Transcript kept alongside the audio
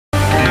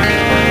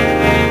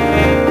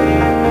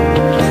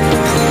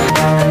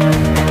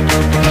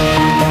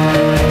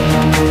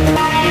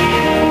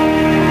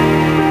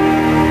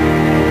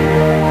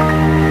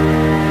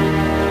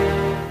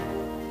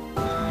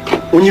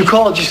When you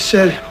called, you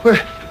said, "Where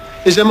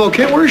is Emma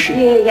okay? Where is she?"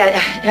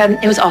 Yeah.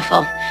 It was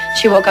awful.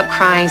 She woke up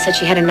crying, said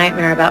she had a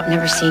nightmare about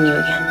never seeing you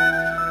again.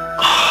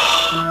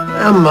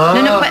 Emma.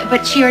 No,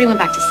 but she already went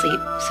back to sleep,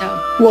 so.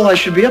 Well, I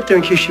should be up there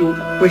in case she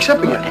wakes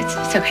up again.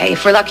 It's okay.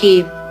 If we're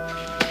lucky,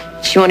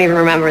 she won't even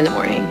remember in the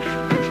morning.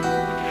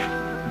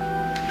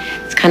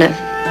 It's kind of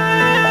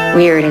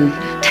weird and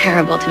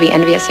terrible to be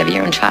envious of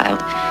your own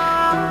child.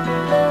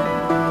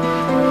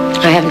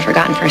 I haven't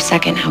forgotten for a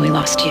second how we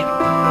lost you.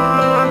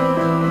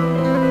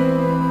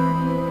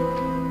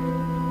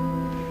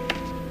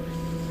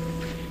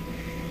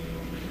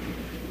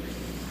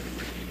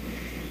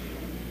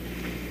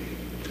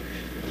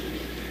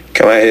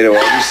 Come out here to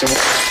argue someone.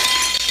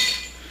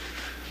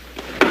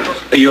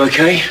 Are you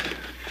okay?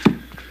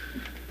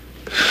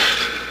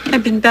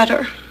 I've been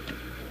better.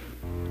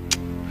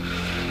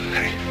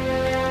 Hey.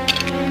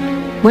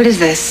 What is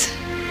this?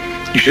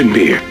 You shouldn't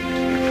be here.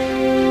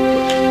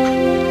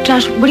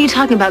 Josh, what are you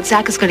talking about?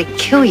 Zach is going to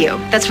kill you.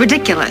 That's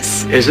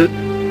ridiculous. Is it?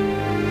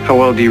 How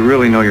well do you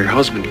really know your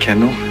husband,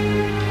 Kendall?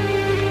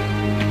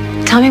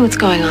 Tell me what's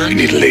going on. You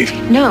need to leave.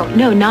 No,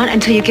 not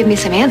until you give me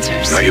some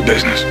answers. Not your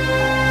business.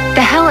 The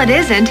hell it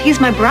isn't.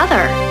 He's my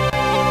brother.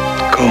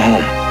 Go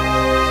home.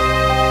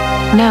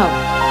 No.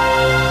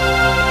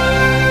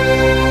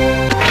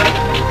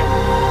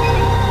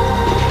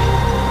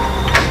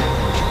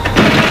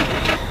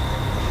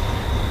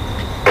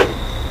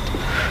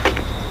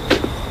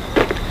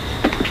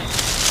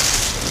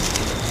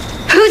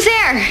 Who's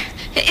there?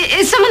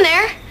 Is someone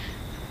there?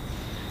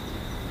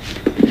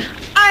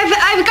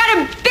 I've got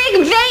a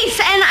big vase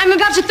and I'm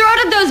about to throw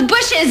it at those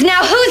bushes.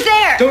 Now who's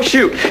there? Don't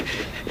shoot.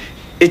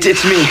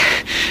 It's me.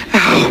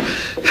 Ow.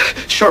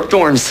 Sharp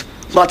thorns.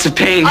 Lots of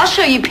pain. I'll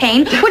show you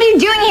pain. What are you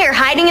doing here,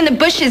 hiding in the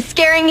bushes,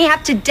 scaring me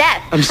half to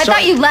death? I'm sorry. I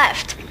thought you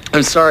left.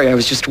 I'm sorry. I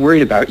was just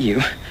worried about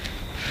you.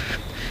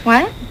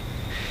 What?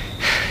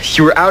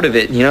 You were out of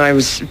it, I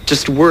was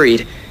just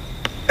worried.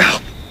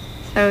 Ow.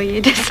 So you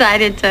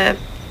decided to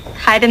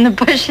hide in the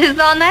bushes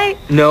all night?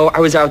 No, I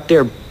was out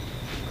there,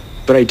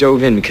 but I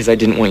dove in because I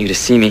didn't want you to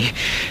see me.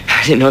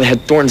 I didn't know they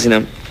had thorns in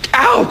them.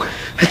 Ow!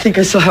 I think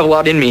I still have a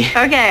lot in me.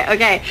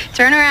 Okay.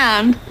 Turn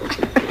around.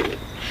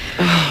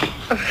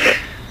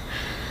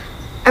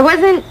 I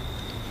wasn't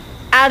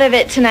out of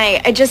it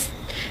tonight.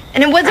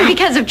 And it wasn't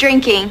because of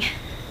drinking.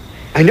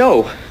 I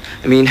know.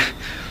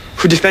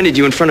 Who defended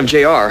you in front of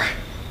JR?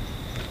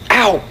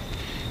 Ow!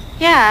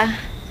 Yeah,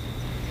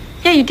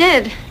 you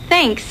did.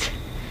 Thanks.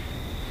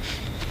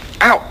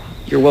 Ow!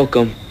 You're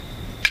welcome.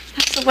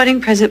 That's the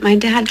wedding present my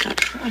dad got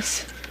for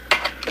us.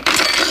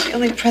 The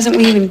only present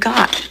we even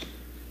got.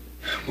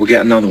 We'll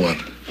get another one.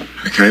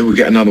 Okay? We'll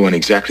get another one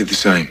exactly the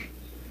same.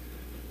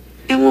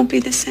 It won't be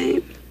the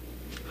same.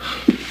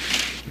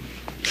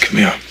 Come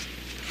here.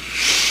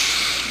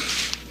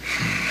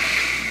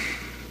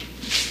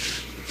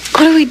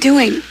 What are we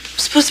doing? We're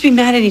supposed to be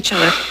mad at each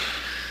other.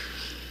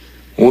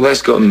 All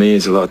that's gotten me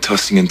is a lot of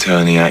tossing and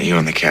turning out here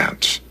on the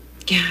couch.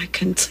 Yeah, I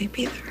couldn't sleep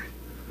either.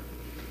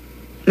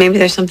 Maybe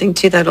there's something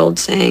to that old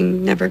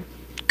saying, never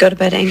go to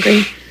bed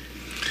angry.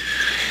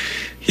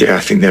 Yeah,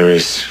 I think there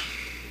is.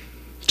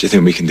 Do you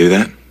think we can do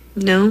that?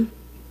 No.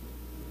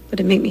 But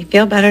it'd make me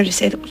feel better to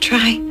say that we'll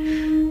try.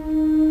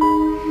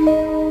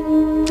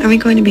 Are we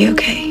going to be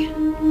okay?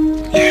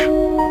 Yeah.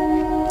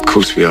 Of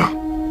course we are.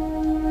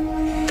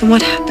 Then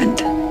what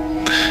happened?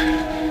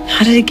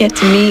 How did it get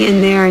to me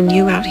in there and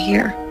you out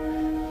here?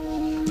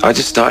 I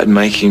just started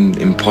making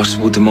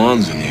impossible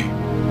demands on you.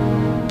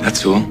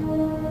 That's all.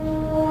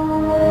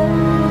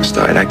 I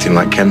started acting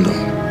like Kendall.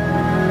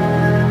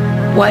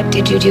 What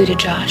did you do to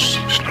Josh?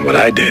 It's not what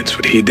I did, it's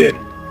what he did.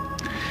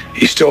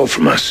 He stole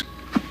from us.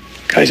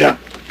 Guys out.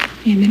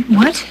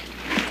 What?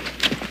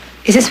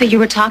 Is this what you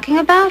were talking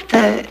about?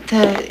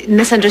 The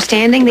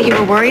misunderstanding that you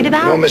were worried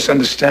about? No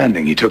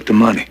misunderstanding. He took the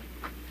money.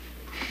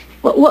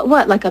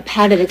 What? Like a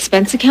padded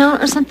expense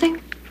account or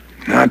something?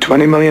 Now,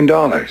 $20 million.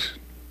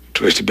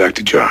 Traced it back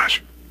to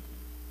Josh.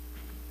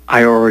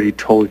 I already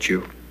told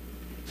you.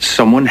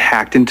 Someone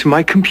hacked into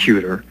my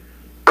computer.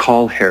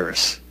 Call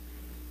Harris.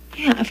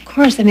 Yeah, of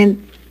course.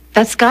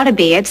 That's gotta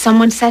be it.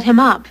 Someone set him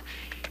up.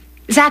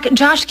 Zach,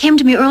 Josh came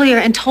to me earlier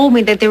and told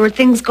me that there were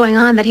things going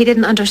on that he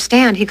didn't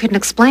understand. He couldn't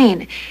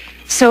explain.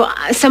 So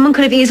someone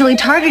could have easily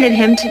targeted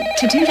him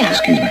to do that.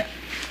 Excuse me.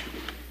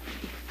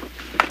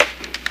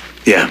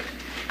 Yeah.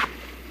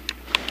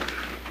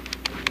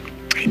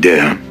 He did,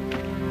 huh?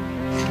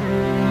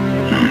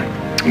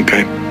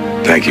 Okay.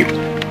 Thank you.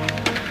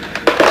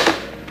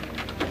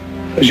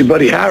 There's your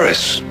buddy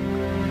Harris.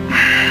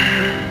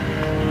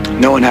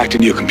 No one hacked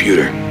into your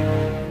computer.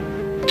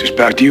 Just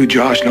back to you,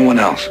 Josh, no one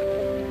else.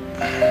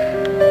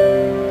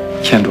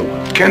 Kendall.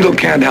 Kendall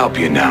can't help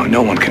you now.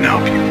 No one can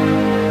help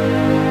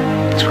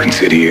you. So we can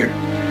sit here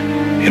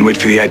and wait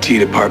for the IT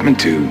department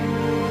to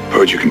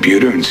purge your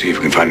computer and see if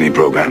we can find any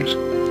programs.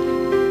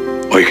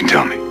 Or you can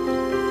tell me.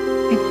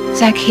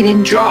 Zach, he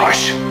didn't...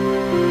 Josh!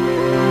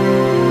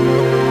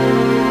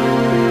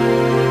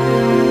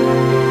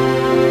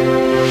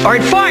 All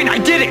right, fine, I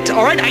did it,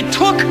 all right? I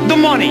took the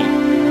money.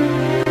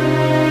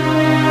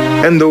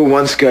 Kendall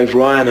once gave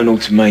Ryan an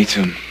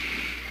ultimatum.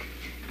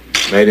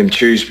 Made him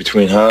choose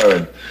between her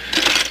and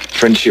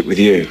friendship with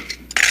you.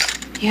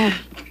 Yeah.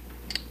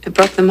 It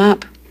broke them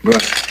up.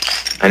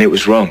 Right. And it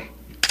was wrong.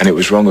 And it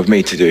was wrong of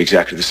me to do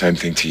exactly the same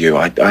thing to you.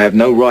 I have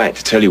no right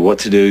to tell you what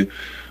to do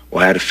or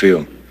how to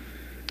feel.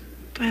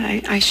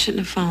 But I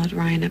shouldn't have followed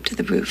Ryan up to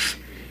the roof.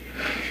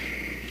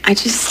 I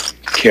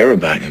just... Care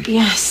about him.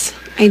 Yes,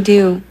 I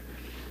do.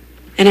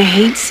 And I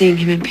hate seeing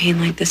him in pain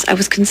like this. I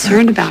was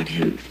concerned about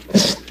him.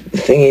 The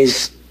thing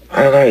is,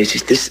 I don't know, it's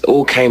just this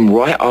all came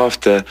right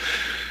after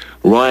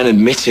Ryan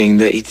admitting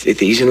that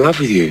he's in love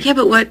with you. Yeah,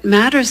 but what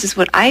matters is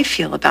what I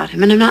feel about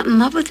him, and I'm not in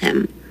love with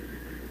him.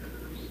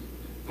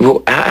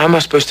 Well, how am I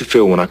supposed to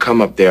feel when I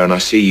come up there and I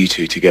see you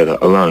two together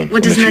alone?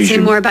 Well, doesn't that say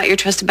more about your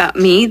trust about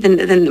me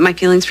than my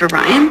feelings for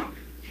Ryan?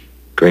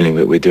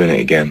 Greenlee, we're doing it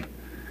again.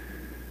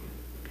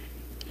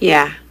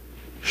 Yeah.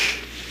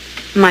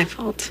 My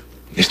fault.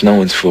 It's no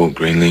one's fault,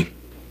 Greenlee.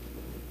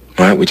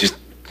 Right? We're just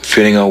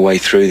feeling our way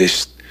through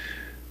this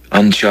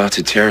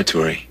uncharted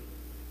territory.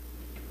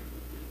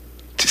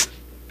 Just,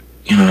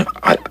 you know,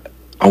 I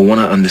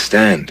want to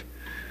understand.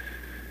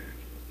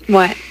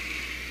 What?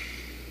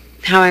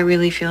 How I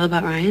really feel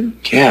about Ryan?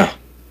 Yeah.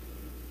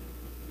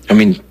 I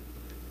mean,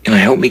 you know,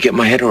 help me get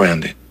my head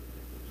around it.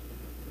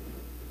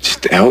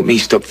 Just help me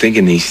stop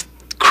thinking these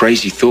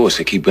crazy thoughts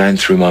that keep going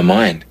through my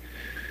mind.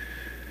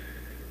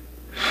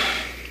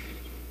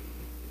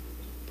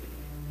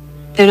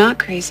 They're not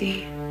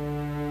crazy.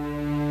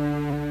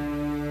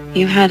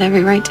 You had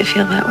every right to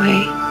feel that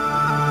way.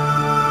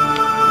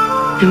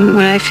 And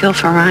what I feel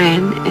for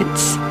Ryan,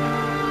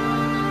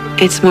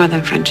 it's more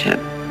than friendship.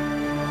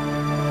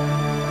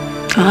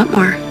 It's a lot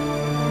more.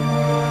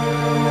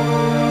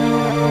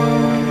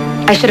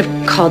 I should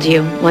have called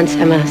you once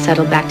Emma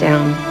settled back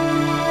down.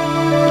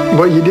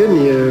 But you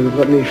didn't. You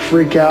let me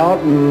freak out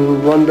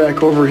and run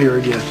back over here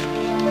again.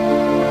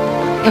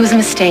 It was a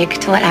mistake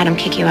to let Adam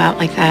kick you out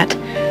like that.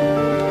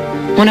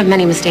 One of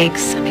many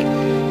mistakes.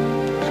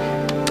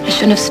 I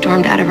shouldn't have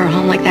stormed out of her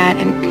home like that,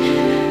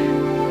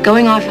 and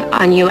going off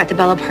on you at the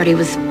Bella party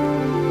was...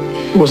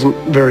 Wasn't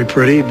very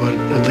pretty, but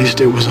at least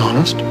it was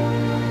honest.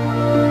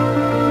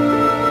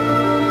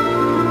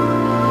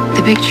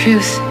 The big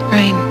truth,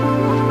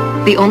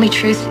 Ryan, the only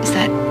truth is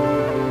that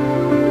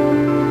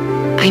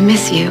I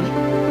miss you.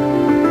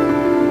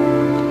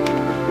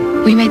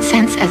 We made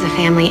sense as a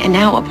family, and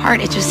now apart,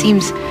 it just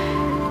seems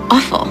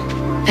awful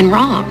and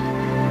wrong.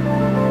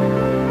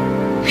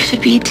 We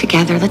should be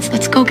together.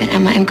 Let's go get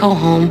Emma and go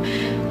home.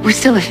 We're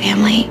still a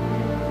family.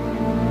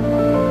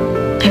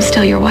 I'm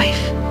still your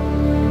wife.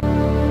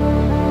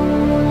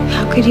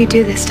 How could you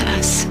do this to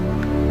us?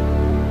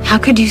 How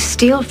could you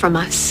steal from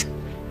us?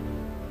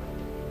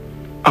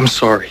 I'm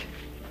sorry.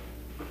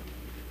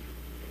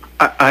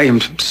 I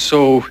am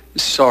so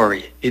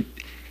sorry. It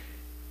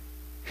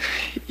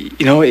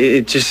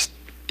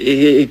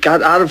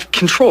got out of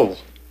control.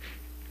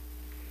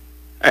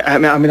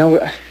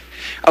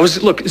 I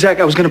was, look, Zach,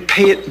 I was going to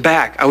pay it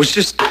back. I was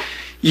just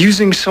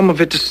using some of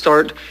it to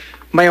start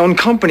my own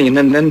company. And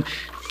then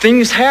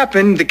things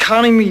happened. The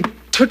economy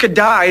took a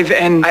dive,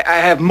 and I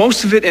have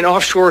most of it in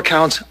offshore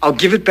accounts. I'll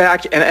give it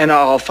back, and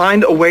I'll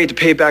find a way to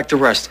pay back the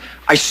rest.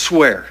 I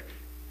swear.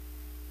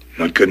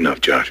 Not good enough,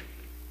 Josh.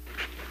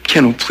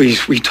 Kendall,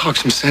 please, will you talk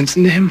some sense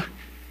into him?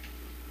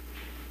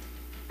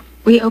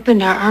 We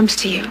opened our arms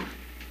to you.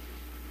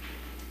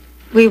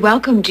 We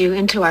welcomed you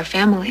into our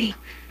family.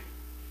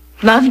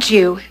 Loved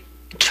you.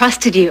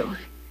 Trusted you.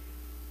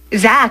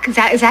 Zach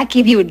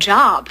gave you a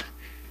job.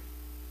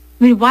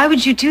 I mean, why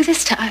would you do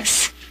this to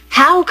us?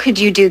 How could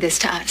you do this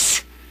to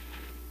us?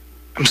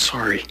 I'm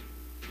sorry.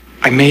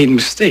 I made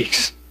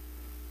mistakes.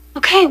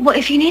 Okay, well,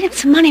 if you needed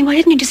some money, why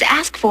didn't you just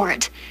ask for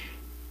it?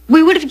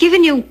 We would have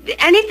given you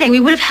anything. We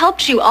would have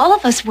helped you. All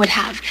of us would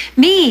have.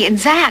 Me and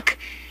Zach,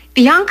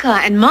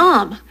 Bianca and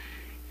Mom.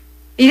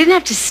 You didn't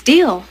have to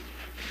steal.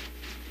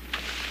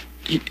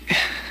 You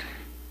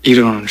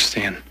don't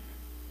understand.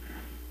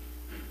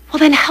 Well,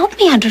 then help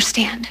me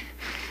understand.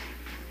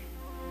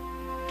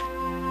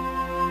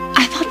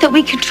 I thought that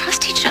we could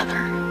trust each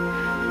other.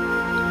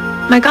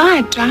 My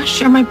God, Josh,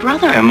 you're my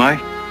brother. Am I?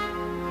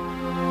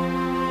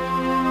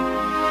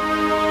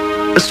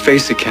 Let's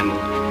face it, Kendall.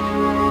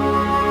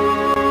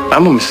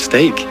 I'm a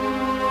mistake.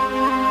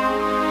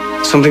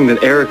 Something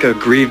that Erica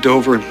grieved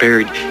over and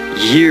buried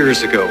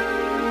years ago.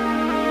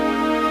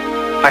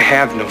 I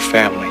have no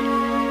family.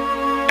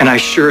 And I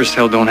sure as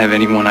hell don't have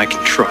anyone I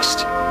can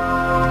trust.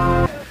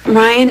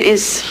 Ryan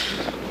is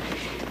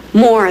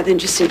more than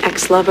just an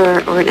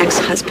ex-lover or an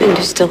ex-husband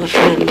who's still a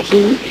friend.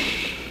 He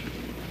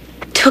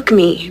took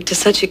me to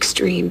such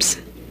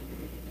extremes.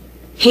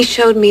 He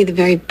showed me the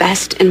very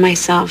best in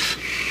myself,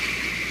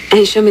 and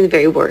he showed me the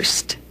very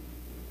worst.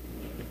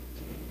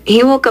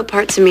 He woke up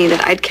parts of me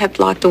that I'd kept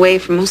locked away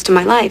for most of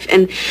my life,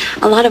 and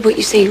a lot of what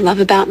you say you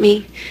love about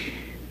me,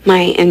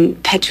 my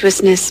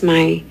impetuousness,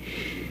 my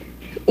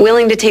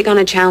willing to take on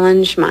a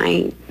challenge,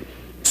 my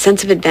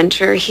sense of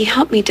adventure, he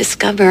helped me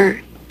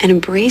discover and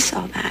embrace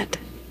all that.